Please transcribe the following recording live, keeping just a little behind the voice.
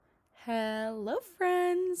Hello,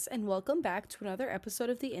 friends, and welcome back to another episode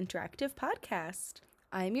of the Interactive Podcast.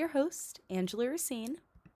 I am your host, Angela Racine.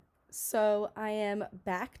 So, I am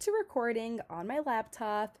back to recording on my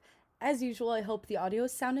laptop. As usual, I hope the audio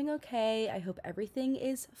is sounding okay. I hope everything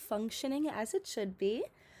is functioning as it should be.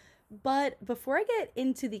 But before I get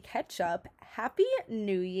into the catch up, Happy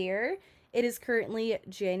New Year! It is currently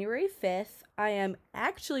January 5th. I am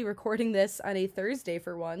actually recording this on a Thursday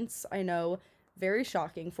for once. I know, very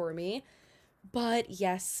shocking for me. But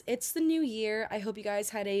yes, it's the new year. I hope you guys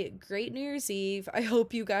had a great New Year's Eve. I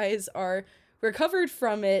hope you guys are recovered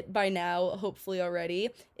from it by now, hopefully already,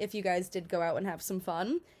 if you guys did go out and have some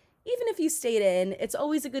fun. Even if you stayed in, it's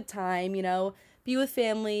always a good time, be with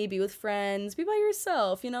family, be with friends, be by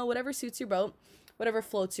yourself, whatever suits your boat, whatever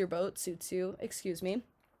floats your boat, suits you, excuse me.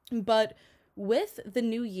 But with the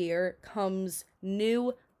new year comes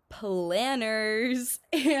new planners.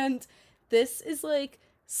 And this is like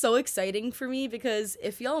so exciting for me because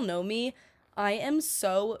if y'all know me, I am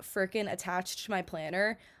so freaking attached to my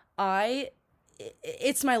planner.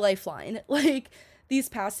 It's my lifeline. Like these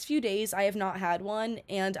past few days, I have not had one,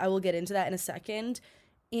 and I will get into that in a second.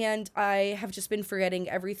 And I have just been forgetting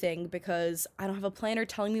everything because I don't have a planner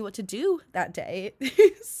telling me what to do that day.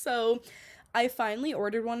 So I finally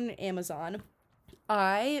ordered one on Amazon.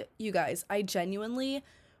 You guys, I genuinely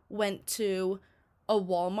went to a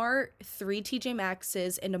Walmart, three TJ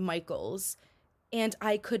Maxx's, and a Michael's, and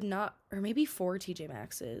I could not, or maybe four TJ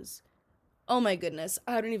Maxx's. Oh my goodness,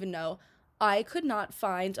 I don't even know. I could not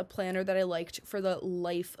find a planner that I liked for the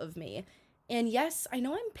life of me. And yes, I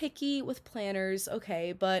know I'm picky with planners,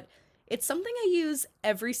 okay, but it's something I use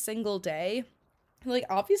every single day. Like,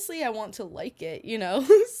 obviously, I want to like it?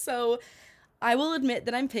 So I will admit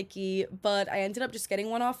that I'm picky, but I ended up just getting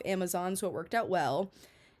one off Amazon, so it worked out well.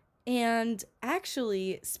 And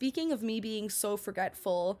actually, speaking of me being so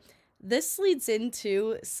forgetful, this leads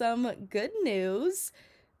into some good news.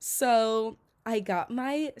 So, I got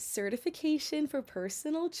my certification for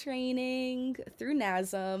personal training through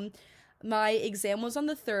NASM. My exam was on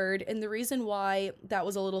the 3rd, and the reason why that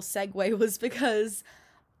was a little segue was because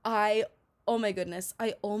I, oh my goodness,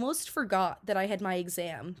 I almost forgot that I had my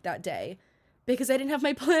exam that day because I didn't have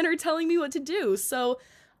my planner telling me what to do. So,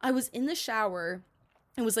 I was in the shower.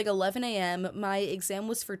 It was like 11 a.m. My exam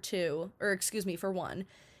was for 2, or excuse me, for 1.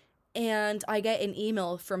 And I get an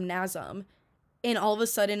email from NASM. And all of a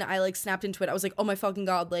sudden, I like snapped into it. I was like, oh my fucking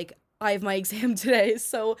God, like, I have my exam today.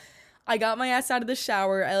 So I got my ass out of the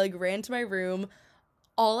shower. I like ran to my room.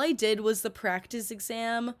 All I did was the practice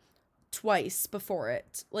exam twice before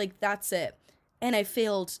it. Like, that's it. And I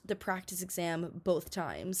failed the practice exam both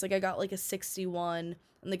times. Like, I got like a 61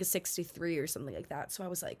 and like a 63 or something like that. So I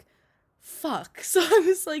was like, fuck. So I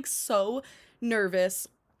was like so nervous.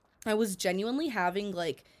 I was genuinely having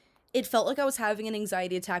like, it felt like I was having an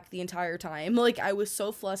anxiety attack the entire time. Like, I was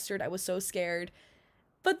so flustered. I was so scared.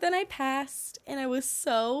 But then I passed and I was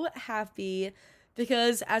so happy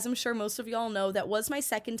because, as I'm sure most of y'all know, that was my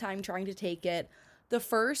second time trying to take it.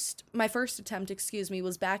 My first attempt, excuse me,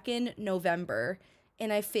 was back in November,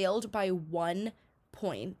 and I failed by 1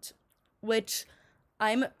 point, which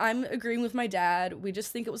I'm agreeing with my dad. We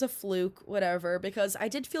just think it was a fluke, whatever, because I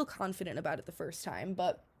did feel confident about it the first time,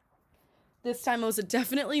 but this time I was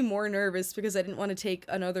definitely more nervous because I didn't want to take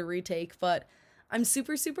another retake, but I'm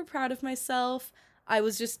super, super proud of myself. I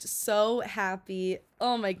was just so happy.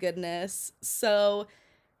 Oh my goodness. So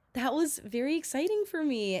that was very exciting for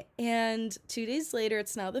me. And 2 days later,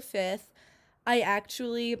 it's now the 5th. I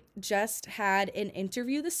actually just had an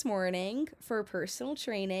interview this morning for personal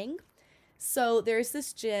training. So there's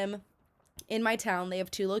this gym in my town. They have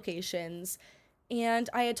two locations. And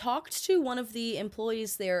I had talked to one of the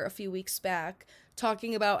employees there a few weeks back,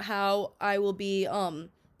 talking about how I will be,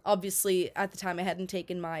 obviously at the time I hadn't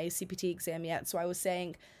taken my CPT exam yet. So I was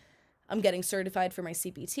saying I'm getting certified for my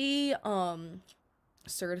CPT,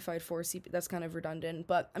 certified for CP, that's kind of redundant,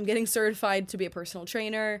 but I'm getting certified to be a personal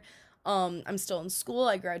trainer. I'm still in school.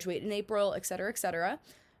 I graduate in April, etc., etc.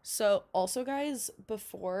 So also, guys,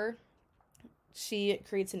 before she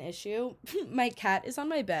creates an issue, my cat is on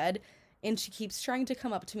my bed and she keeps trying to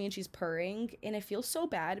come up to me and she's purring, and I feel so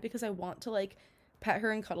bad because I want to like pet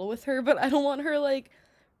her and cuddle with her, but I don't want her like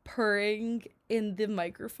purring in the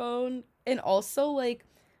microphone. And also, like,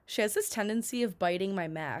 she has this tendency of biting my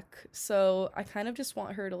Mac, so I kind of just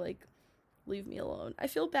want her to like leave me alone. I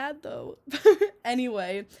feel bad though.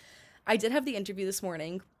 Anyway, I did have the interview this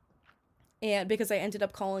morning, and because I ended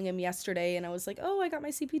up calling him yesterday and I was like, oh, I got my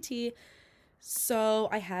CPT. So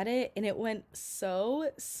I had it and it went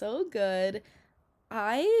so, so good.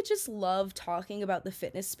 I just love talking about the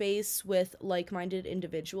fitness space with like-minded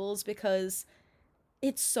individuals because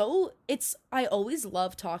I always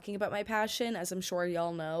love talking about my passion, as I'm sure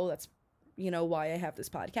y'all know. That's, why I have this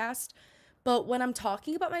podcast. But when I'm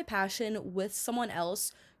talking about my passion with someone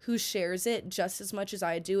else who shares it just as much as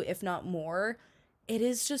I do, if not more, it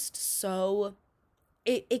is just so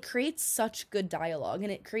it creates such good dialogue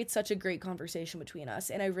and it creates such a great conversation between us.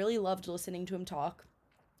 And I really loved listening to him talk.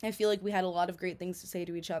 I feel like we had a lot of great things to say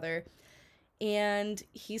to each other. And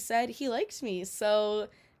he said he liked me. So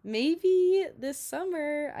maybe this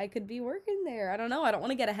summer I could be working there. I don't know. I don't want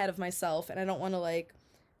to get ahead of myself and I don't want to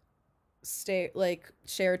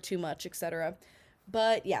share too much, etc.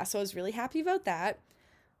 But yeah, so I was really happy about that.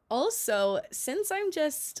 Also, since I'm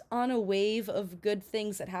just on a wave of good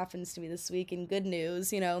things that happens to me this week and good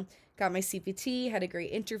news, got my CPT, had a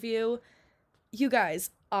great interview. You guys,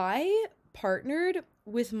 I partnered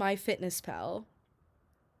with MyFitnessPal.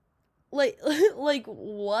 Like like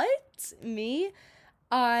what? Me?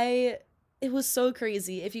 I It was so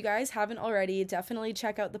crazy. If you guys haven't already, definitely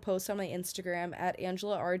check out the post on my Instagram at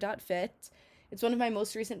angela.r.fit. It's one of my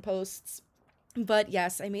most recent posts. But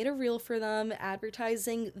yes, I made a reel for them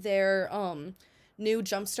advertising their new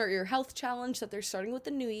Jumpstart Your Health challenge that they're starting with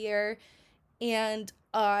the new year. And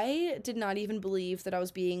I did not even believe that I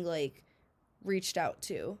was being reached out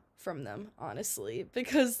to from them, honestly,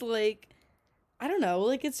 because I don't know,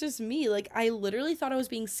 it's just me. I literally thought I was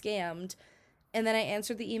being scammed. And then I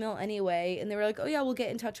answered the email anyway, and they were like, "Oh yeah, we'll get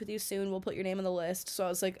in touch with you soon. We'll put your name on the list." So I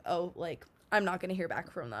was like, "Oh, I'm not going to hear back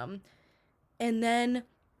from them." And then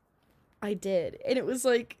I did. And it was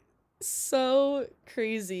so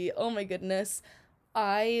crazy. Oh my goodness.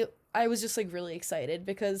 I was just really excited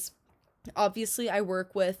because obviously I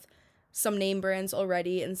work with some name brands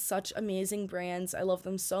already and such amazing brands. I love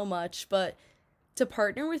them so much, but to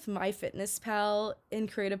partner with MyFitnessPal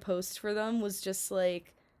and create a post for them was just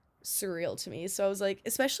surreal to me. So I was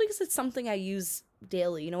especially because it's something I use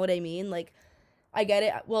daily, you know what I mean? I get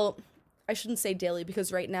it. Well, I shouldn't say daily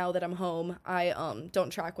because right now that I'm home, I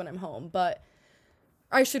don't track when I'm home, but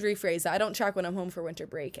I should rephrase that. I don't track when I'm home for winter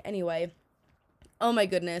break. Anyway, oh my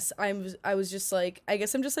goodness. I was just I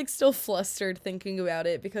guess I'm just still flustered thinking about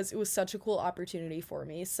it because it was such a cool opportunity for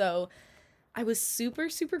me. So, I was super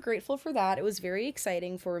super grateful for that. It was very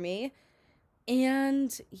exciting for me.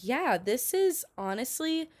 And yeah, this is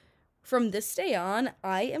honestly from this day on,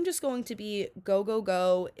 I am just going to be go, go,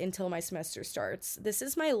 go until my semester starts. This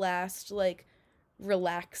is my last,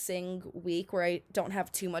 relaxing week where I don't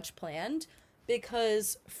have too much planned.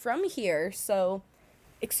 Because from here, so,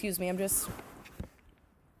 excuse me, I'm just.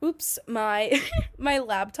 Oops, my my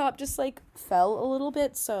laptop just fell a little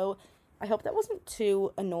bit, so I hope that wasn't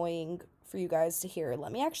too annoying for you guys to hear.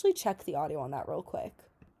 Let me actually check the audio on that real quick.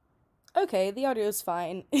 Okay, the audio's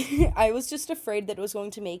fine. I was just afraid that it was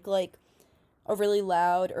going to make a really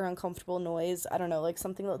loud or uncomfortable noise. I don't know,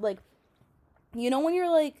 something when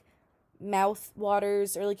your mouth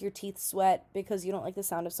waters or your teeth sweat because you don't like the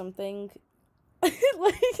sound of something.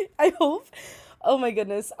 I hope. Oh my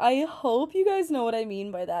goodness. I hope you guys know what I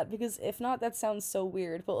mean by that because if not, that sounds so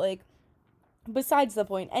weird. But besides the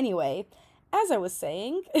point. Anyway, as I was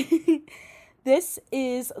saying, this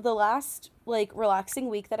is the last relaxing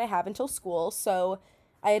week that I have until school. So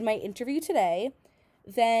I had my interview today.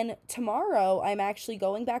 Then tomorrow I'm actually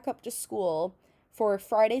going back up to school for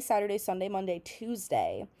Friday, Saturday, Sunday, Monday,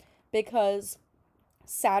 Tuesday because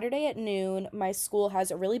Saturday at noon my school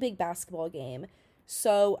has a really big basketball game.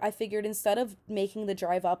 So I figured instead of making the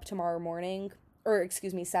drive up tomorrow morning, or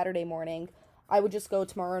excuse me, Saturday morning, I would just go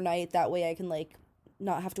tomorrow night. That way I can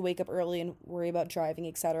not have to wake up early and worry about driving,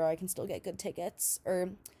 etc. I can still get good tickets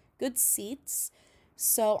or good seats.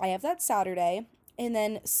 So I have that Saturday. And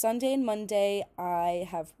then Sunday and Monday, I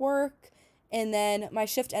have work. And then my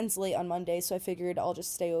shift ends late on Monday, so I figured I'll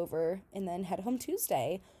just stay over and then head home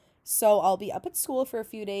Tuesday. So I'll be up at school for a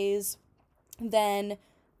few days. Then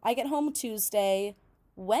I get home Tuesday.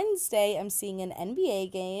 Wednesday, I'm seeing an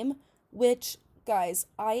NBA game, which, guys,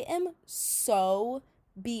 I am so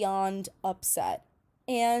beyond upset.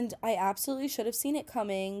 And I absolutely should have seen it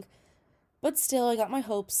coming. But still, I got my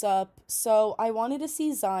hopes up. So I wanted to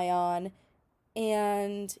see Zion.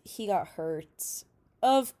 And he got hurt.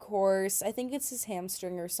 Of course, I think it's his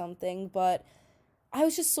hamstring or something, but I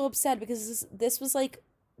was just so upset because this was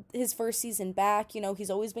his first season back, he's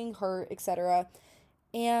always being hurt, etc.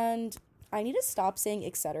 And I need to stop saying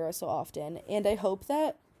etc. so often, and I hope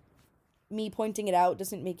that me pointing it out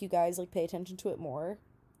doesn't make you guys pay attention to it more.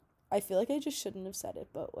 I feel like I just shouldn't have said it,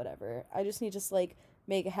 but whatever. I just need to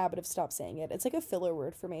make a habit of stop saying it. It's a filler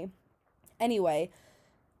word for me. Anyway,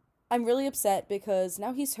 I'm really upset because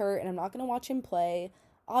now he's hurt and I'm not going to watch him play.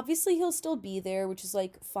 Obviously, he'll still be there, which is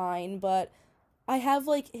like fine, but I have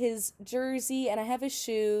like his jersey and I have his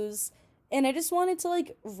shoes and I just wanted to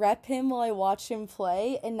like rep him while I watch him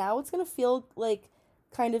play, and now it's going to feel like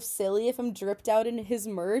kind of silly if I'm dripped out in his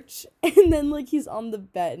merch and then like he's on the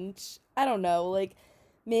bench. I don't know, like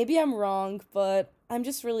maybe I'm wrong, but I'm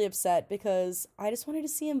just really upset because I just wanted to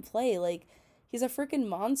see him play. Like he's a freaking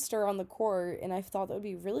monster on the court and I thought that would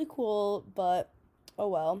be really cool, but oh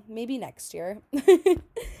well, maybe next year.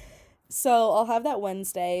 So, I'll have that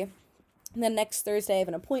Wednesday. And then next Thursday I have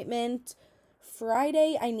an appointment.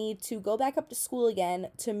 Friday I need to go back up to school again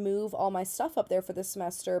to move all my stuff up there for the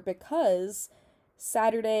semester because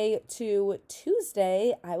Saturday to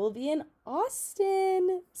Tuesday I will be in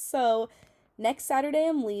Austin. So next Saturday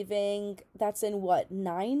I'm leaving. That's in what,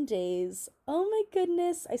 9 days? Oh my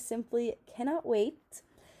goodness, I simply cannot wait.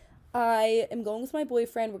 I am going with my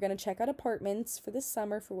boyfriend. We're going to check out apartments for this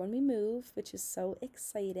summer for when we move, which is so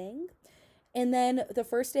exciting. And then the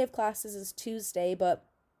first day of classes is Tuesday, but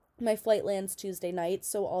my flight lands Tuesday night,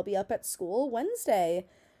 so I'll be up at school Wednesday.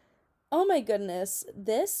 Oh my goodness,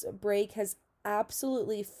 this break has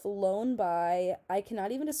absolutely flown by. I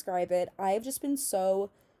cannot even describe it. I have just been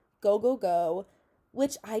so go, go, go,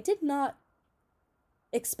 which I did not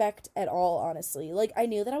expect at all, honestly. Like, I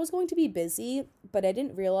knew that I was going to be busy, but I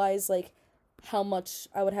didn't realize, like, how much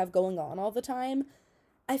I would have going on all the time.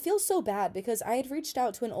 I feel so bad because I had reached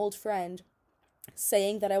out to an old friend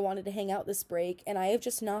saying that I wanted to hang out this break, and I have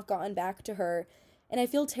just not gotten back to her. And I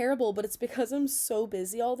feel terrible, but it's because I'm so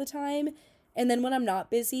busy all the time. And then when I'm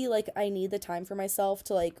not busy, like, I need the time for myself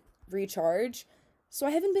to, like, recharge. So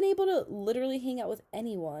I haven't been able to literally hang out with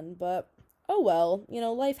anyone, but oh well,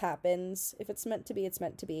 life happens. If it's meant to be, it's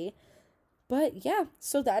meant to be. But yeah,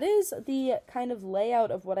 so that is the kind of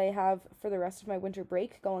layout of what I have for the rest of my winter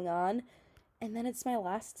break going on. And then it's my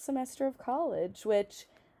last semester of college, which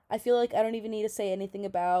I feel like I don't even need to say anything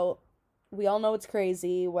about. We all know it's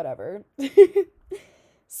crazy, whatever.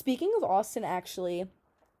 Speaking of Austin, actually,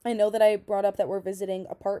 I know that I brought up that we're visiting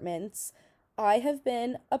apartments. I have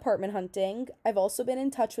been apartment hunting. I've also been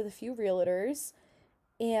in touch with a few realtors,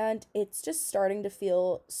 and it's just starting to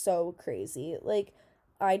feel so crazy. Like,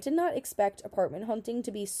 I did not expect apartment hunting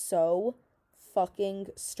to be so fucking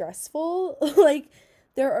stressful. Like,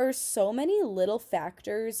 there are so many little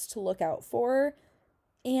factors to look out for,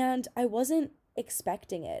 and I wasn't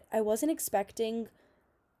expecting it. I wasn't expecting,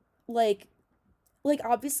 like,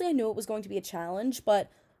 obviously I knew it was going to be a challenge,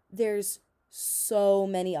 but there's so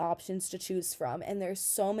many options to choose from, and there's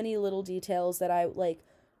so many little details that I, like,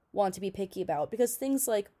 want to be picky about, because things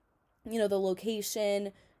like, the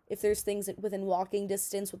location, if there's things within walking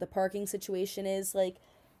distance, what the parking situation is, like,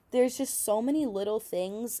 there's just so many little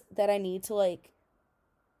things that I need to, like,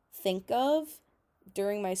 think of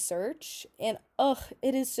during my search, and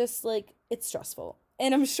it is just, like, it's stressful.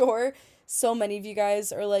 And I'm sure so many of you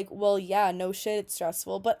guys are like, well, yeah, no shit, it's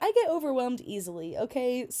stressful, but I get overwhelmed easily,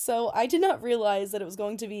 okay? So I did not realize that it was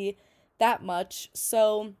going to be that much,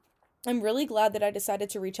 so I'm really glad that I decided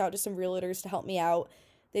to reach out to some realtors to help me out.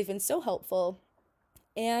 They've been so helpful.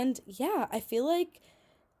 And yeah, I feel like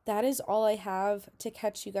that is all I have to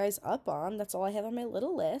catch you guys up on. That's all I have on my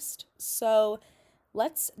little list. So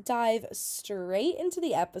let's dive straight into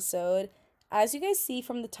the episode. As you guys see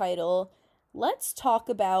from the title, let's talk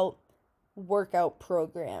about workout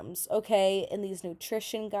programs, okay? And these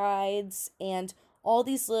nutrition guides and all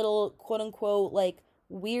these little quote unquote like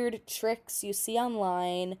weird tricks you see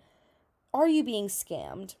online. Are you being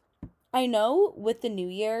scammed? I know with the new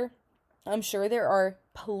year, I'm sure there are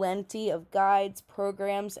plenty of guides,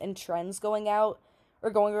 programs, and trends going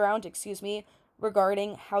around,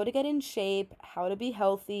 regarding how to get in shape, how to be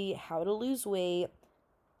healthy, how to lose weight.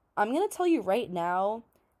 I'm going to tell you right now,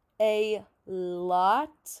 a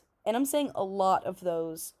lot, and I'm saying a lot of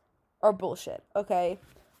those are bullshit, okay?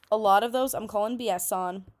 A lot of those I'm calling BS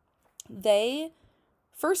on.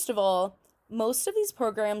 First of all, most of these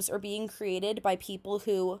programs are being created by people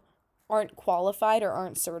who aren't qualified or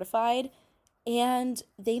aren't certified, and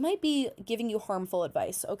they might be giving you harmful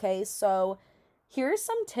advice, okay? So here are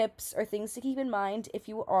some tips or things to keep in mind if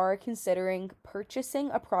you are considering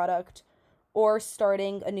purchasing a product or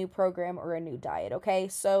starting a new program or a new diet, okay?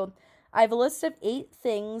 So I have a list of 8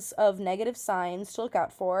 things of negative signs to look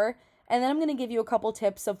out for, and then I'm going to give you a couple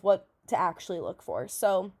tips of what to actually look for.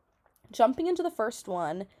 So jumping into the first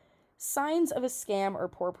one, signs of a scam or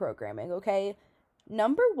poor programming, okay?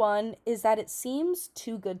 Number 1 is that it seems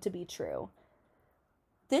too good to be true.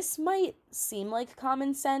 This might seem like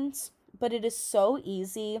common sense, but it is so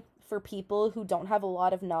easy for people who don't have a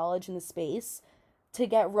lot of knowledge in the space to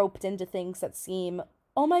get roped into things that seem,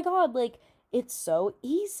 oh my God, like, it's so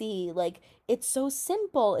easy. Like, it's so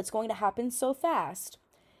simple. It's going to happen so fast.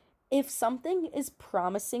 If something is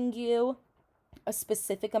promising you a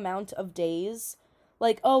specific amount of days,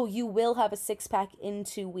 like, oh, you will have a six pack in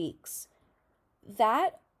 2 weeks,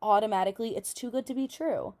 that automatically, it's too good to be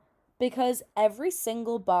true because every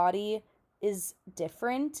single body is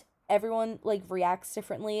different. Everyone like reacts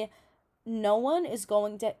differently. No one is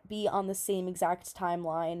going to be on the same exact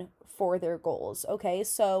timeline for their goals, okay?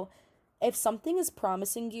 So if something is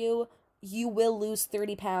promising you, you will lose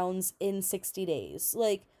 30 pounds in 60 days.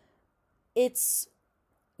 Like, it's,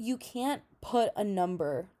 you can't put a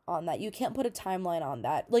number on that. You can't put a timeline on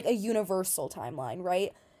that, like a universal timeline,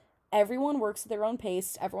 right? Everyone works at their own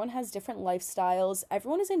pace. Everyone has different lifestyles.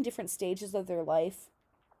 Everyone is in different stages of their life.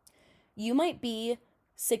 You might be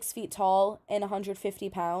 6 feet tall and 150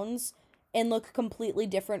 pounds and look completely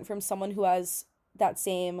different from someone who has that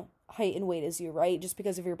same height and weight as you, right? Just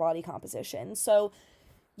because of your body composition. So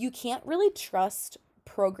you can't really trust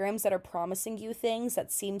programs that are promising you things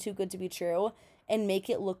that seem too good to be true and make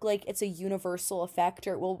it look like it's a universal effect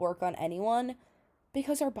or it will work on anyone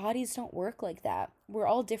because our bodies don't work like that. We're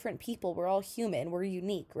all different people. We're all human. We're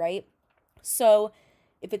unique, right? So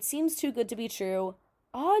if it seems too good to be true,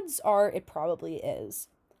 odds are it probably is.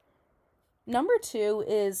 Number two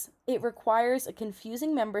is it requires a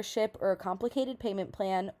confusing membership or a complicated payment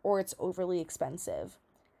plan, or it's overly expensive.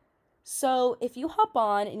 So if you hop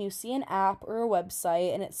on and you see an app or a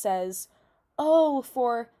website and it says, oh,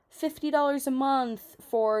 for $50 a month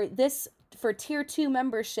for this, for tier 2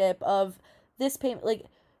 membership of this payment, like,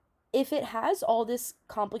 if it has all this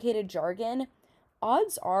complicated jargon,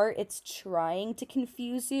 odds are it's trying to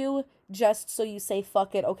confuse you just so you say,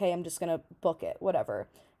 fuck it, okay, I'm just gonna book it, whatever.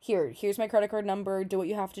 Here's my credit card number, do what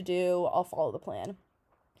you have to do, I'll follow the plan.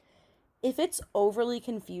 If it's overly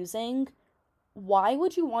confusing, why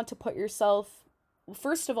would you want to put yourself,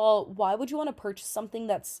 first of all, why would you want to purchase something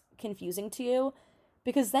that's confusing to you?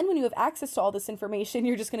 Because then when you have access to all this information,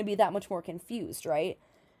 you're just going to be that much more confused, right?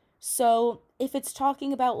 So if it's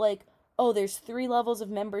talking about like, oh, there's 3 levels of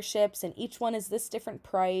memberships and each one is this different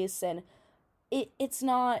price, and it's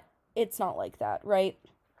not like that, right?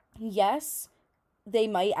 Yes, they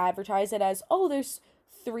might advertise it as, oh, there's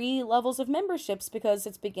 3 levels of memberships because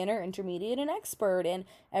it's beginner, intermediate, and expert, and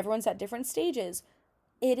everyone's at different stages.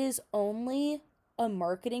 It is only a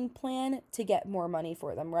marketing plan to get more money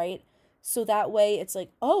for them, right? So that way it's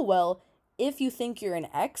like, oh, well, if you think you're an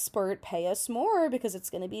expert, pay us more because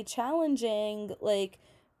it's going to be challenging. Like,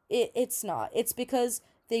 it's not. It's because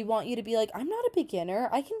they want you to be like, I'm not a beginner.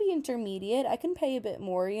 I can be intermediate. I can pay a bit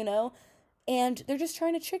more, you know? And they're just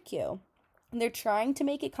trying to trick you. And they're trying to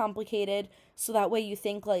make it complicated so that way you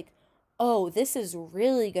think like, oh, this is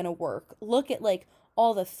really going to work. Look at like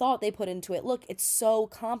all the thought they put into it. Look, it's so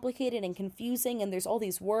complicated and confusing and there's all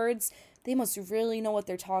these words. They must really know what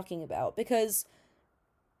they're talking about because,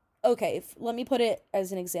 okay, let me put it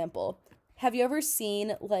as an example. Have you ever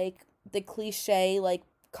seen like the cliche like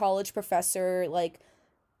college professor, like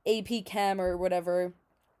AP Chem or whatever?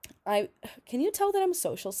 Can you tell that I'm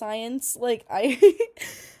social science? Like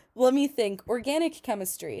let me think. Organic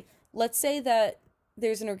chemistry. Let's say that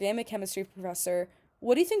there's an organic chemistry professor.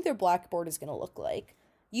 What do you think their blackboard is going to look like?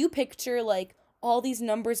 You picture like all these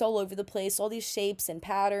numbers all over the place, all these shapes and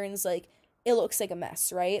patterns, like it looks like a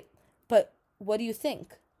mess, right? But what do you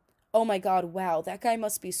think? Oh my God, wow, that guy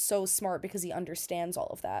must be so smart because he understands all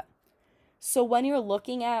of that. So when you're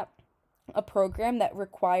looking at a program that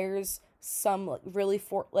requires some really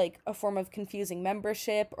for like a form of confusing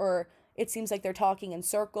membership, or it seems like they're talking in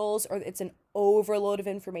circles, or it's an overload of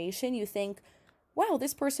information, you think, wow,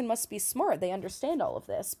 this person must be smart. They understand all of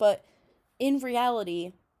this. But in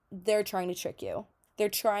reality, they're trying to trick you. They're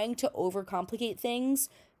trying to overcomplicate things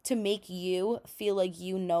to make you feel like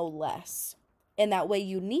you know less. And that way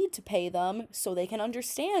you need to pay them so they can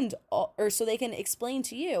understand or so they can explain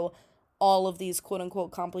to you all of these quote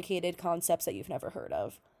unquote complicated concepts that you've never heard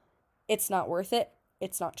of. It's not worth it.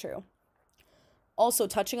 It's not true. Also,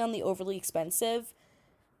 touching on the overly expensive,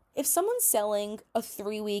 if someone's selling a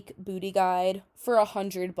 3-week booty guide for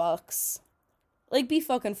 $100, like, be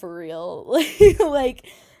fucking for real. Like,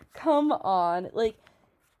 come on. Like,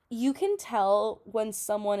 you can tell when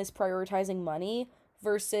someone is prioritizing money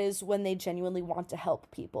versus when they genuinely want to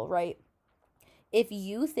help people, right? If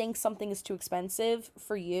you think something is too expensive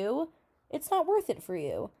for you, it's not worth it for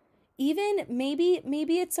you. Even maybe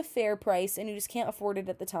it's a fair price and you just can't afford it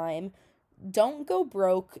at the time. Don't go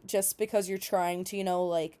broke just because you're trying to,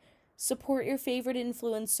 like, support your favorite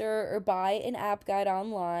influencer or buy an app guide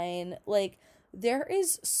online. Like, There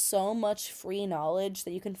is so much free knowledge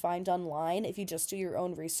that you can find online if you just do your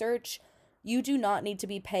own research. You do not need to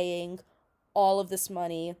be paying all of this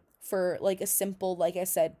money for like a simple, like I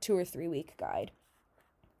said, 2 or 3 week guide.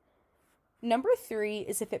 Number 3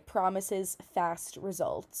 is if it promises fast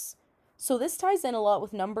results. So this ties in a lot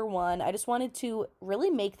with number 1. I just wanted to really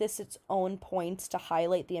make this its own point to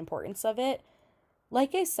highlight the importance of it.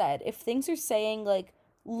 Like I said, if things are saying like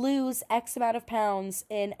lose X amount of pounds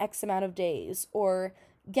in X amount of days or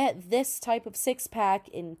get this type of six pack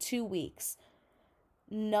in 2 weeks,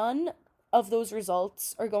 none of those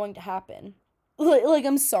results are going to happen. Like,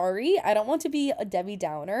 I'm sorry, I don't want to be a Debbie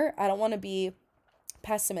Downer. I don't want to be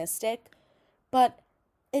pessimistic, but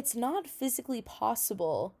it's not physically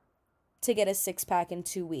possible to get a six pack in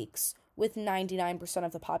 2 weeks with 99%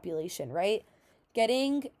 of the population, right?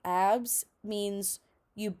 Getting abs means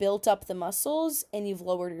you built up the muscles and you've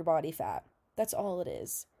lowered your body fat. That's all it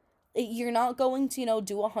is. You're not going to,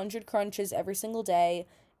 do 100 crunches every single day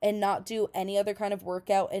and not do any other kind of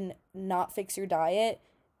workout and not fix your diet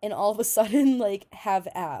and all of a sudden, like, have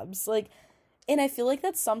abs. Like, and I feel like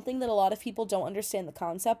that's something that a lot of people don't understand the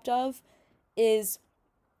concept of, is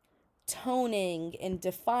toning and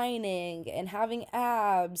defining and having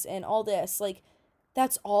abs and all this. Like,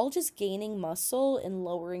 that's all just gaining muscle and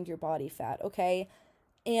lowering your body fat, okay?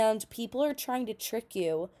 And people are trying to trick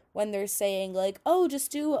you when they're saying, like, oh,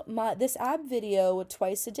 just do this ab video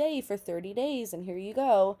twice a day for 30 days and here you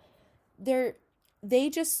go. They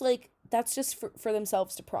just, like, that's just for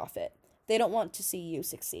themselves to profit. They don't want to see you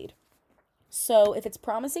succeed. So if it's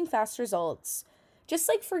promising fast results, just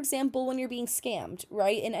like, for example, when you're being scammed,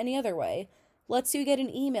 right, in any other way, let's say you get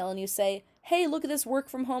an email and you say, hey, look at this work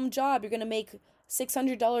from home job, you're going to make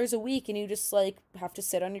 $600 a week, and you just, like, have to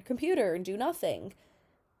sit on your computer and do nothing.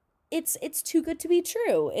 It's too good to be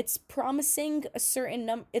true. It's promising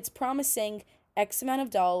it's promising X amount of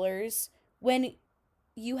dollars when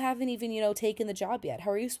you haven't even, taken the job yet.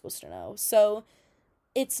 How are you supposed to know? So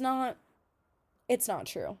it's not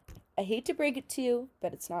true. I hate to break it to you,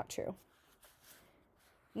 but it's not true.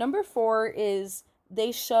 Number 4 is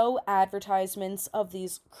they show advertisements of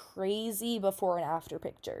these crazy before and after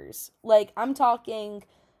pictures. Like, I'm talking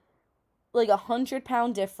like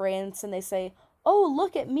 100-pound difference, and they say, oh,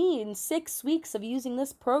 look at me in 6 weeks of using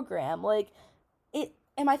this program. Like,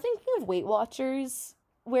 am I thinking of Weight Watchers,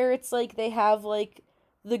 where it's like they have like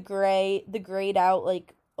the grayed out,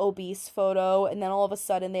 like, obese photo, and then all of a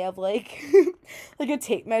sudden they have like like a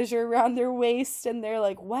tape measure around their waist, and they're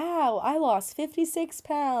like, wow, I lost 56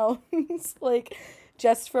 pounds like,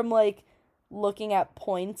 just from like looking at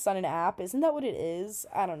points on an app. Isn't that what it is?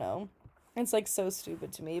 I don't know. It's like so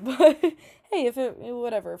stupid to me, but hey, if it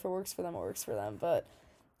works for them, it works for them. But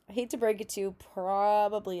I hate to break it to you,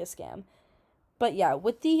 probably a scam. But yeah,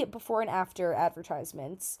 with the before and after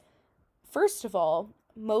advertisements, first of all,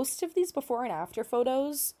 most of these before and after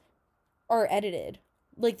photos are edited.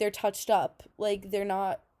 Like, they're touched up. Like, they're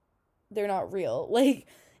not real. Like,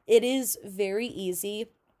 it is very easy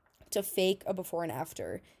to fake a before and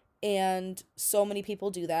after. And so many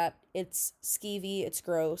people do that. It's skeevy, it's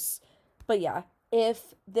gross. But yeah,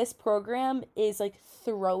 if this program is like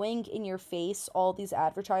throwing in your face all these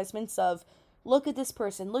advertisements of, look at this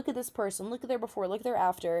person, look at this person, look at their before, look at their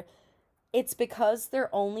after, it's because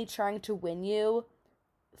they're only trying to win you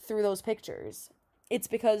through those pictures. It's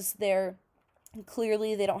because they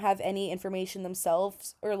don't have any information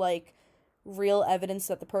themselves or like real evidence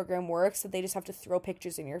that the program works, that they just have to throw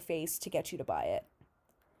pictures in your face to get you to buy it.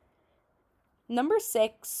 Number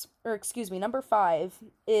 5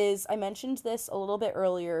 is, I mentioned this a little bit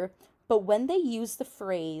earlier, but when they use the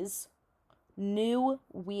phrase new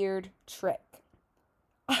weird trick,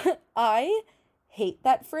 I hate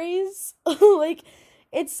that phrase. Like,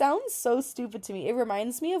 it sounds so stupid to me. It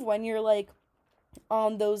reminds me of when you're like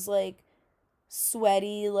on those like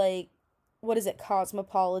sweaty, like, what is it,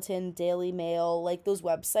 Cosmopolitan, Daily Mail, like those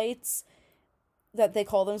websites that they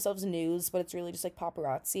call themselves news, but it's really just like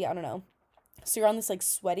paparazzi. I don't know. So you're on this like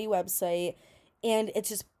sweaty website and it's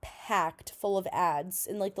just packed full of ads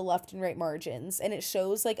in like the left and right margins, and it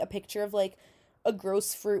shows like a picture of like a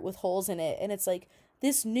gross fruit with holes in it, and it's like,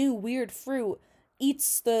 this new weird fruit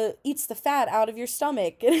eats the fat out of your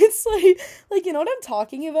stomach. And it's like, you know what I'm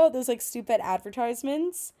talking about, those like stupid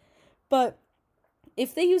advertisements. But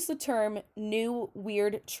if they use the term new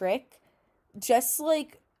weird trick, just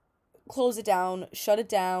like close it down, shut it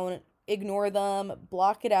down, ignore them,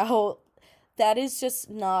 block it out. That is just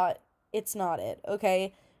not, it's not it,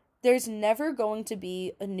 okay? There's never going to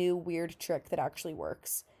be a new weird trick that actually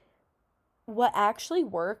works. What actually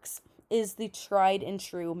works is the tried and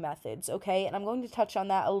true methods, okay? And I'm going to touch on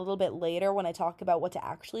that a little bit later when I talk about what to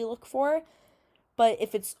actually look for. But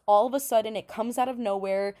if it's all of a sudden, it comes out of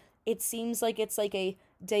nowhere, it seems like it's like a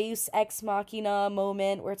Deus Ex Machina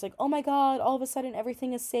moment where it's like, oh my god, all of a sudden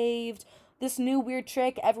everything is saved. This new weird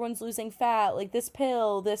trick, everyone's losing fat, like this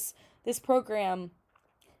pill, this program.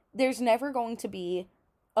 There's never going to be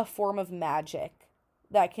a form of magic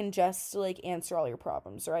that can just like answer all your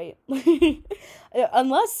problems, right?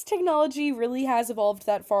 Unless technology really has evolved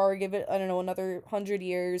that far, give it, I don't know, another 100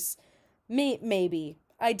 years. Maybe.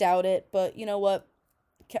 I doubt it, but you know what?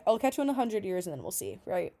 I'll catch you in 100 years and then we'll see,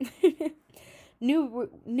 right?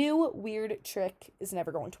 New weird trick is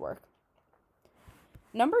never going to work.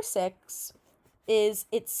 Number 6 is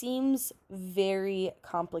it seems very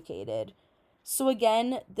complicated. So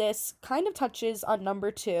again, this kind of touches on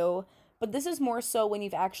number 2, but this is more so when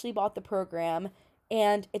you've actually bought the program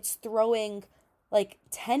and it's throwing like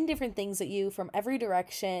 10 different things at you from every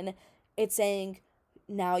direction. It's saying,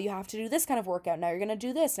 now you have to do this kind of workout. Now you're going to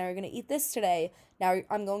do this. Now you're going to eat this today. Now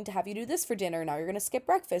I'm going to have you do this for dinner. Now you're going to skip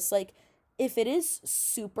breakfast. Like, if it is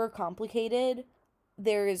super complicated,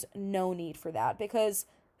 there is no need for that, because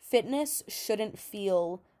fitness shouldn't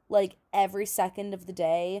feel like every second of the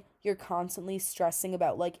day you're constantly stressing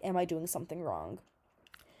about, like, am I doing something wrong?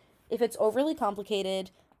 If it's overly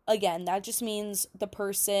complicated, again, that just means the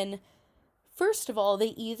person, first of all, they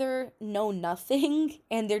either know nothing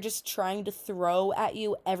and they're just trying to throw at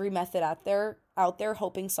you every method out there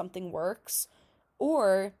hoping something works,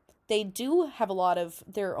 or they do have a lot of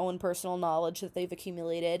their own personal knowledge that they've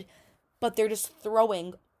accumulated, but they're just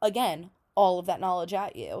throwing, again, all of that knowledge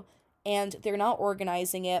at you, and they're not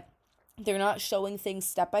organizing it, they're not showing things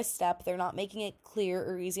step by step, they're not making it clear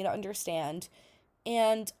or easy to understand.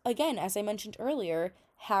 And again, as I mentioned earlier,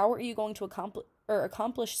 how are you going to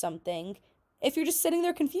accomplish something if you're just sitting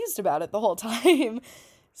there confused about it the whole time?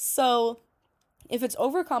 So if it's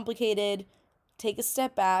overcomplicated, take a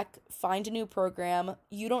step back, find a new program.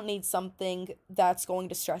 You don't need something that's going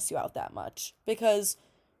to stress you out that much, because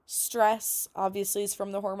stress obviously is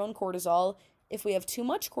from the hormone cortisol. If we have too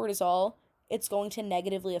much cortisol, it's going to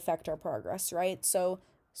negatively affect our progress, right? So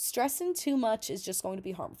stressing too much is just going to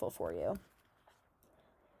be harmful for you.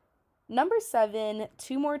 Number 7,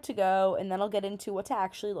 2 more to go, and then I'll get into what to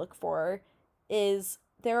actually look for, is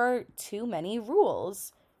there are too many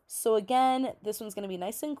rules. So again, this one's going to be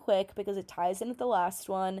nice and quick because it ties in with the last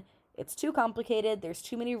one. It's too complicated. There's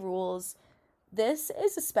too many rules. This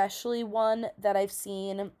is especially one that I've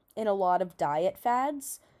seen in a lot of diet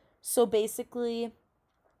fads. So basically,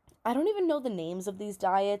 I don't even know the names of these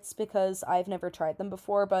diets because I've never tried them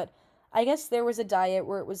before, but I guess there was a diet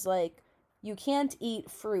where it was like, you can't eat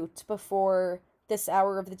fruit before this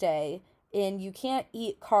hour of the day, and you can't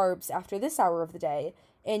eat carbs after this hour of the day,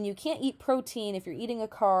 and you can't eat protein if you're eating a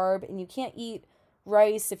carb, and you can't eat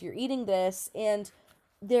rice if you're eating this. And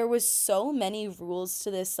there was so many rules to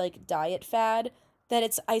this like diet fad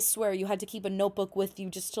that I swear you had to keep a notebook with you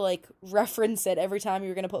just to like reference it every time you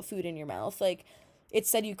were going to put food in your mouth. Like, it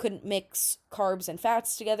said you couldn't mix carbs and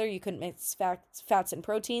fats together, you couldn't mix fats and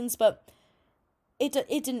proteins, but it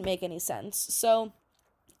didn't make any sense. So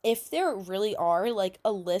if there really are like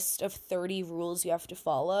a list of 30 rules you have to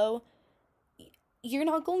follow, you're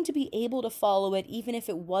not going to be able to follow it even if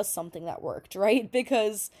it was something that worked, right?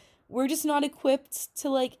 Because we're just not equipped to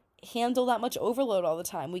like handle that much overload all the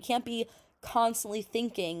time. We can't be constantly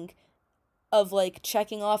thinking of like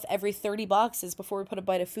checking off every 30 boxes before we put a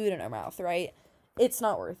bite of food in our mouth, right? It's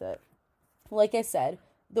not worth it. Like I said,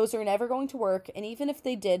 those are never going to work, and even if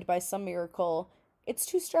they did by some miracle, it's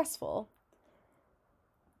too stressful.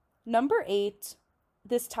 Number 8,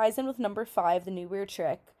 this ties in with number 5, the new weird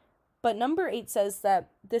trick, but number 8 says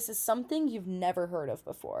that this is something you've never heard of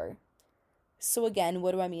before. So again,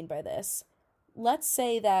 what do I mean by this? Let's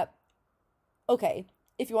say that, okay,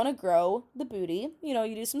 if you want to grow the booty, you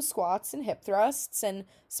do some squats and hip thrusts and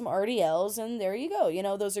some RDLs, and there you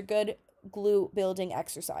go. Those are good glute building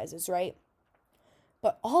exercises, right?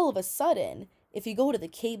 But all of a sudden, if you go to the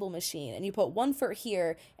cable machine and you put one foot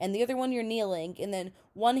here and the other one you're kneeling, and then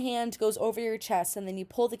one hand goes over your chest and then you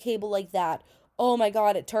pull the cable like that, oh my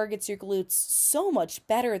god, it targets your glutes so much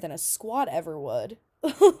better than a squat ever would.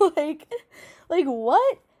 like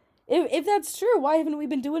what? If that's true, why haven't we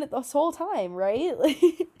been doing it this whole time, right?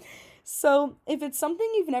 So if it's something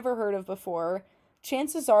you've never heard of before,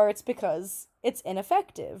 chances are it's because it's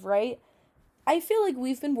ineffective, right? I feel like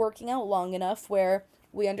we've been working out long enough where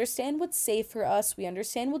we understand what's safe for us, we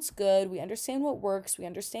understand what's good, we understand what works, we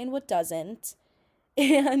understand what doesn't.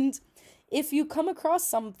 And if you come across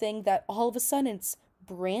something that all of a sudden it's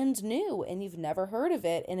brand new and you've never heard of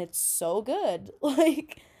it and it's so good.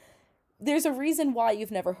 Like, there's a reason why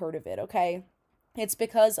you've never heard of it, okay? It's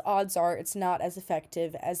because odds are it's not as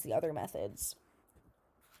effective as the other methods.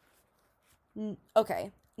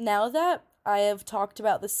 Okay, now that I have talked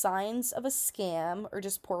about the signs of a scam or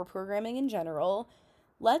just poor programming in general,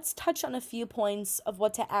 let's touch on a few points of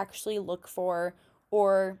what to actually look for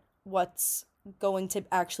or what's going to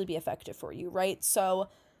actually be effective for you, right? So,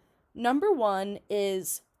 number one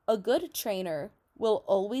is a good trainer will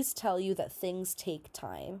always tell you that things take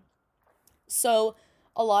time. So,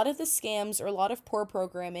 a lot of the scams or a lot of poor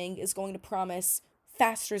programming is going to promise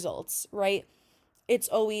fast results, right? It's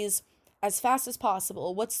always as fast as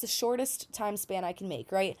possible. What's the shortest time span I can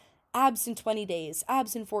make, right? Abs in 20 days,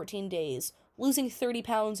 abs in 14 days, losing 30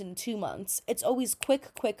 pounds in 2 months. It's always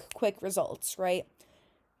quick results, right?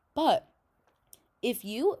 But if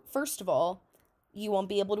you, first of all, you won't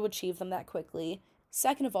be able to achieve them that quickly.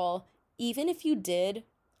 Second of all, even if you did,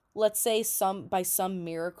 let's say by some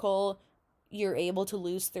miracle, you're able to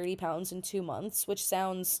lose 30 pounds in 2 months, which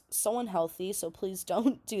sounds so unhealthy, so please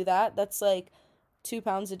don't do that. That's like 2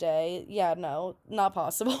 pounds a day. Yeah, no, not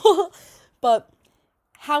possible. But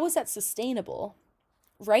how is that sustainable,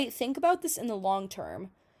 right? Think about this in the long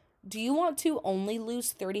term. Do you want to only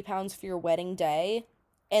lose 30 pounds for your wedding day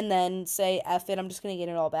and then say, F it, I'm just going to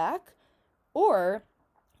gain it all back? Or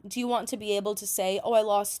do you want to be able to say, oh, I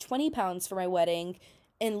lost 20 pounds for my wedding,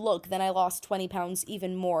 and look, then I lost 20 pounds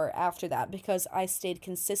even more after that because I stayed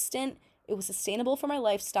consistent, it was sustainable for my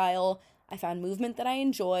lifestyle, I found movement that I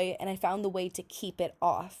enjoy, and I found the way to keep it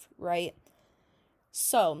off, right?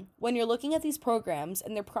 So, when you're looking at these programs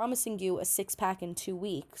and they're promising you a 6-pack in 2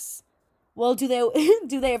 weeks, well, do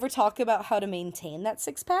they ever talk about how to maintain that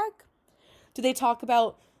 6-pack? Do they talk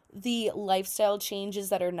about the lifestyle changes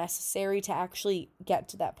that are necessary to actually get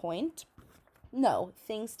to that point? No,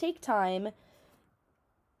 things take time.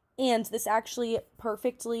 And this actually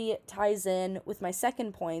perfectly ties in with my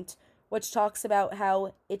second point, which talks about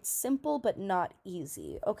how it's simple but not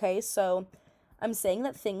easy. Okay, so I'm saying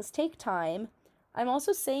that things take time. I'm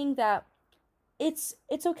also saying that it's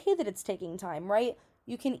okay that it's taking time, right?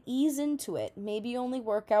 You can ease into it. Maybe you only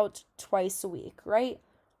work out twice a week, right?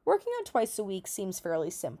 Working out twice a week seems fairly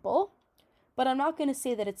simple, but I'm not going to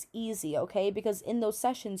say that it's easy, okay? Because in those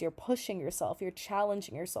sessions, you're pushing yourself, you're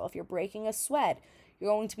challenging yourself, you're breaking a sweat,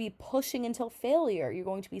 you're going to be pushing until failure, you're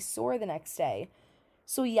going to be sore the next day.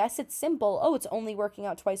 So yes, it's simple. Oh, it's only working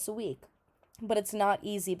out twice a week, but it's not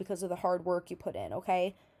easy because of the hard work you put in,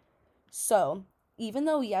 okay? So even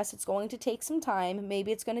though, yes, it's going to take some time,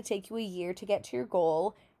 maybe it's going to take you a year to get to your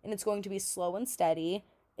goal, and it's going to be slow and steady,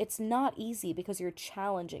 it's not easy because you're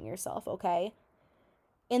challenging yourself, okay?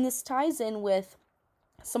 And this ties in with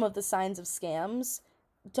some of the signs of scams.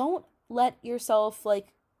 Don't let yourself,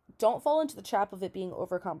 don't fall into the trap of it being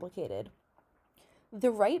overcomplicated. The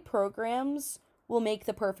right programs will make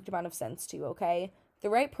the perfect amount of sense to you, okay? The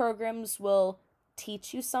right programs will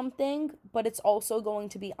teach you something, but it's also going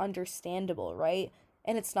to be understandable, right?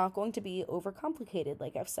 And it's not going to be overcomplicated,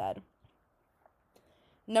 like I've said.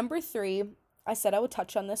 Number 3, I said I would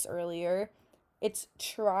touch on this earlier. It's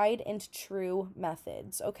tried and true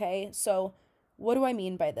methods, okay? So what do I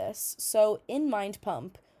mean by this? So in Mind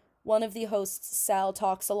Pump, one of the hosts, Sal,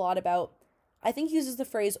 talks a lot about, I think he uses the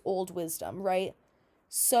phrase old wisdom, right?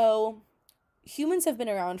 So humans have been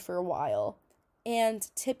around for a while, and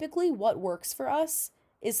typically what works for us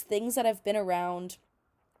is things that have been around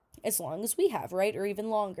as long as we have, right? Or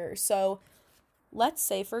even longer. So let's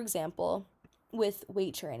say, for example, with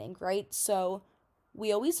weight training, right? So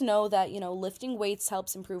we always know that, lifting weights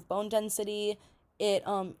helps improve bone density.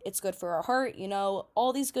 It's good for our heart,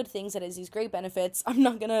 all these good things. It has these great benefits. I'm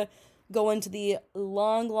not gonna go into the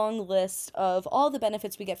long list of all the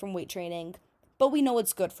benefits we get from weight training, but we know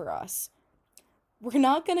it's good for us. We're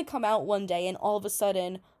not gonna come out one day and all of a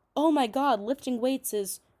sudden, oh my god, lifting weights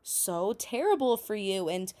is so terrible for you,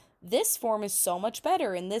 and this form is so much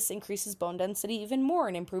better, and this increases bone density even more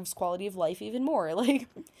and improves quality of life even more.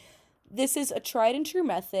 This is a tried and true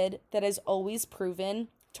method that has always proven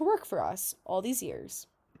to work for us all these years.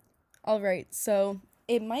 All right, so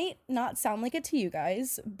it might not sound like it to you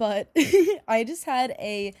guys, but I just had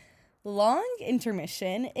a long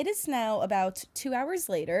intermission. It is now about 2 hours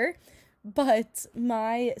later, but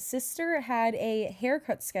my sister had a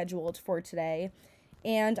haircut scheduled for today,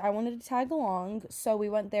 and I wanted to tag along, so we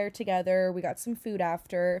went there together. We got some food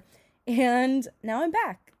after, and now I'm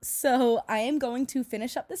back. So I am going to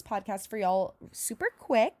finish up this podcast for y'all super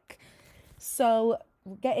quick. So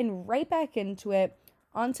getting right back into it.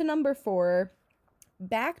 On to number 4,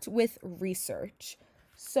 backed with research.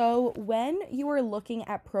 So when you are looking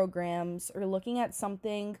at programs or looking at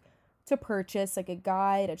something to purchase, like a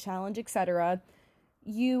guide, a challenge, etc.,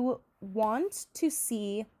 you want to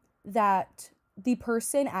see that the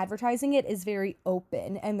person advertising it is very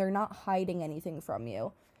open and they're not hiding anything from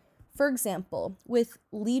you. For example, with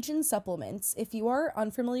Legion supplements, if you are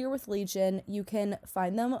unfamiliar with Legion, you can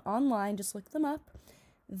find them online, just look them up.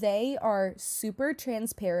 They are super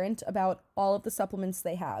transparent about all of the supplements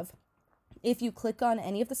they have. If you click on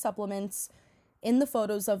any of the supplements, in the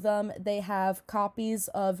photos of them, they have copies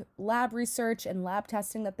of lab research and lab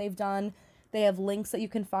testing that they've done. They have links that you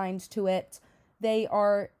can find to it. They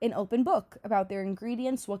are an open book about their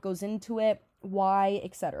ingredients, what goes into it, why,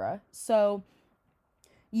 etc. So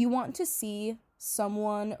you want to see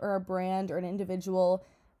someone or a brand or an individual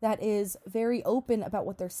that is very open about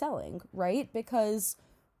what they're selling, right? Because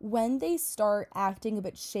when they start acting a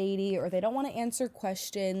bit shady or they don't want to answer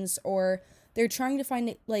questions or they're trying to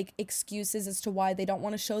find like excuses as to why they don't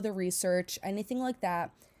want to show the research, anything like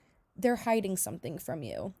that, they're hiding something from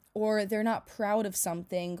you, or they're not proud of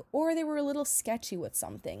something, or they were a little sketchy with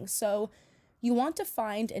something. So you want to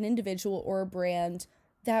find an individual or a brand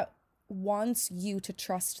that wants you to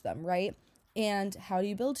trust them, right? And how do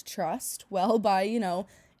you build trust? Well, by,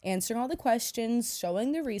 answering all the questions,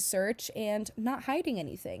 showing the research, and not hiding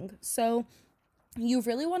anything. So you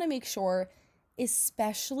really want to make sure,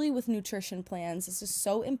 especially with nutrition plans, this is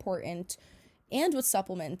so important, and with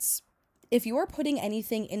supplements, if you are putting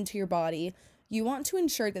anything into your body, you want to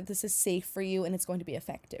ensure that this is safe for you and it's going to be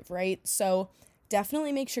effective, right? So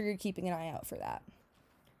definitely make sure you're keeping an eye out for that.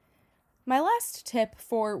 My last tip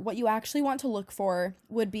for what you actually want to look for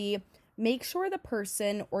would be make sure the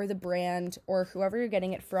person or the brand or whoever you're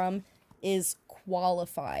getting it from is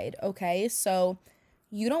qualified, okay? So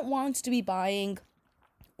you don't want to be buying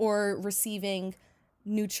or receiving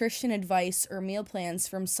nutrition advice or meal plans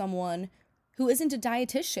from someone who isn't a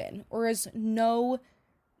dietitian or has no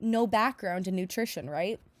background in nutrition,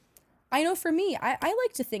 right? I know for me, I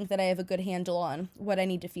like to think that I have a good handle on what I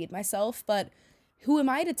need to feed myself, but who am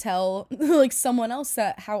I to tell like someone else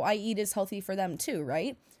that how I eat is healthy for them too,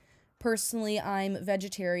 right? Personally, I'm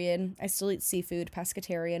vegetarian. I still eat seafood,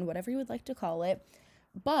 pescatarian, whatever you would like to call it.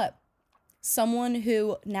 But someone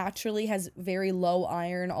who naturally has very low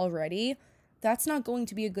iron already, that's not going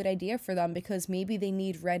to be a good idea for them because maybe they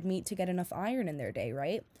need red meat to get enough iron in their day,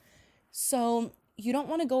 right? So you don't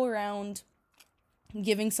want to go around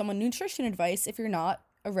giving someone nutrition advice if you're not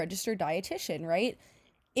a registered dietitian, right?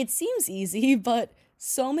 It seems easy, but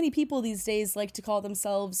so many people these days like to call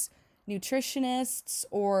themselves nutritionists,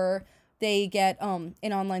 or they get an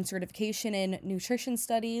online certification in nutrition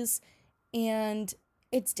studies, and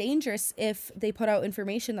it's dangerous if they put out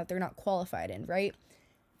information that they're not qualified in, right?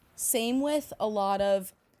 Same with a lot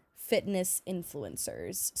of fitness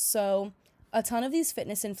influencers. So a ton of these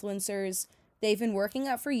fitness influencers, they've been working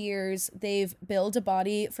out for years. They've built a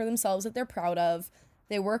body for themselves that they're proud of.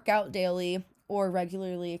 They work out daily or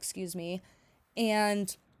regularly,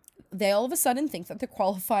 and they all of a sudden think that they're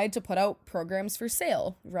qualified to put out programs for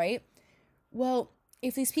sale, right? Well,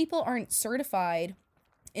 if these people aren't certified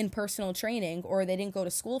in personal training or they didn't go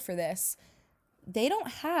to school for this, they don't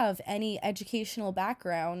have any educational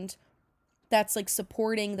background that's like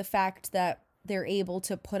supporting the fact that they're able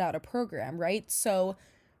to put out a program, right? So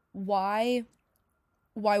why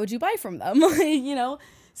would you buy from them?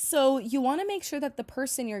 So you want to make sure that the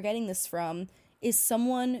person you're getting this from is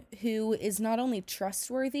someone who is not only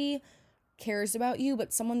trustworthy, cares about you,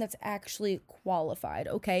 but someone that's actually qualified,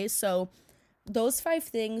 okay? So those 5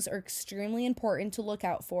 things are extremely important to look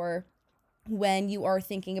out for when you are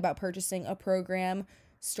thinking about purchasing a program,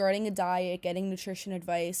 starting a diet, getting nutrition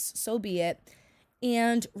advice, so be it.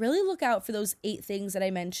 And really look out for those 8 things that I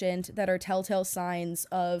mentioned that are telltale signs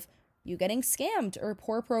of you getting scammed or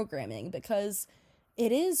poor programming, because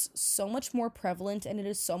it is so much more prevalent and it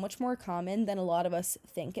is so much more common than a lot of us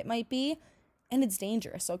think it might be, and it's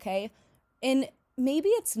dangerous, okay? And maybe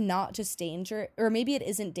it's not just danger, or maybe it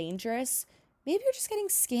isn't dangerous. Maybe you're just getting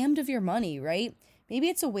scammed of your money, right? Maybe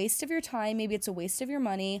it's a waste of your time, maybe it's a waste of your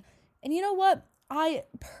money. And you know what? I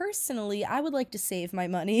would like to save my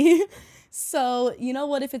money. So, you know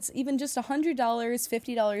what? If it's even just $100,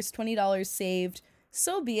 $50, $20 saved,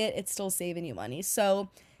 so be it. It's still saving you money. So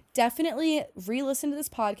definitely re-listen to this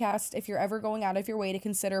podcast if you're ever going out of your way to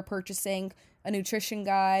consider purchasing a nutrition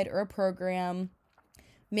guide or a program.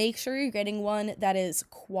 Make sure you're getting one that is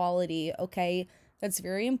quality, okay? That's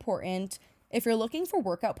very important. If you're looking for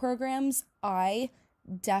workout programs, I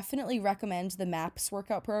definitely recommend the MAPS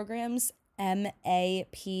workout programs,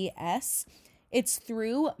 MAPS. It's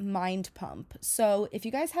through Mind Pump. So if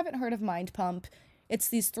you guys haven't heard of Mind Pump, It's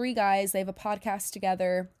these three guys. They have a podcast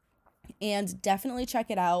together, and definitely check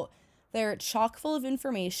it out. They're chock full of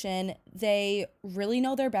information. They really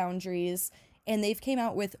know their boundaries, and they've came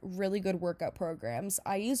out with really good workout programs.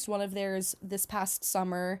 I used one of theirs this past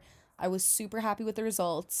summer. I was super happy with the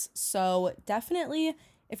results. So definitely,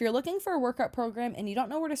 if you're looking for a workout program and you don't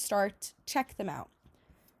know where to start, check them out.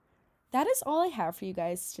 That is all I have for you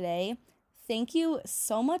guys today. Thank you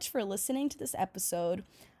so much for listening to this episode.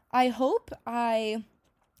 I hope I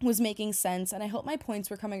was making sense, and I hope my points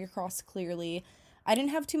were coming across clearly. I didn't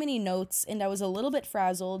have too many notes, and I was a little bit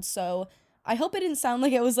frazzled, so I hope it didn't sound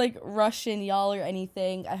like I was like rushing y'all or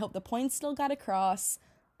anything. I hope the points still got across,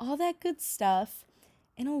 all that good stuff,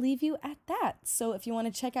 and I'll leave you at that. So if you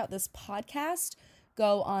want to check out this podcast,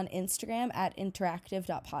 go on Instagram at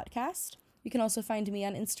interactive.podcast. You can also find me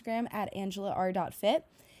on Instagram at angelaR.fit.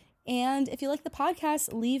 And if you like the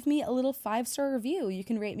podcast, leave me a little 5-star review. You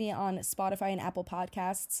can rate me on Spotify and Apple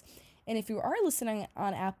Podcasts. And if you are listening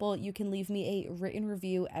on Apple, you can leave me a written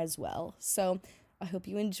review as well. So I hope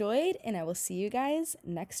you enjoyed, and I will see you guys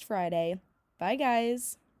next Friday. Bye,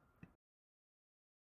 guys.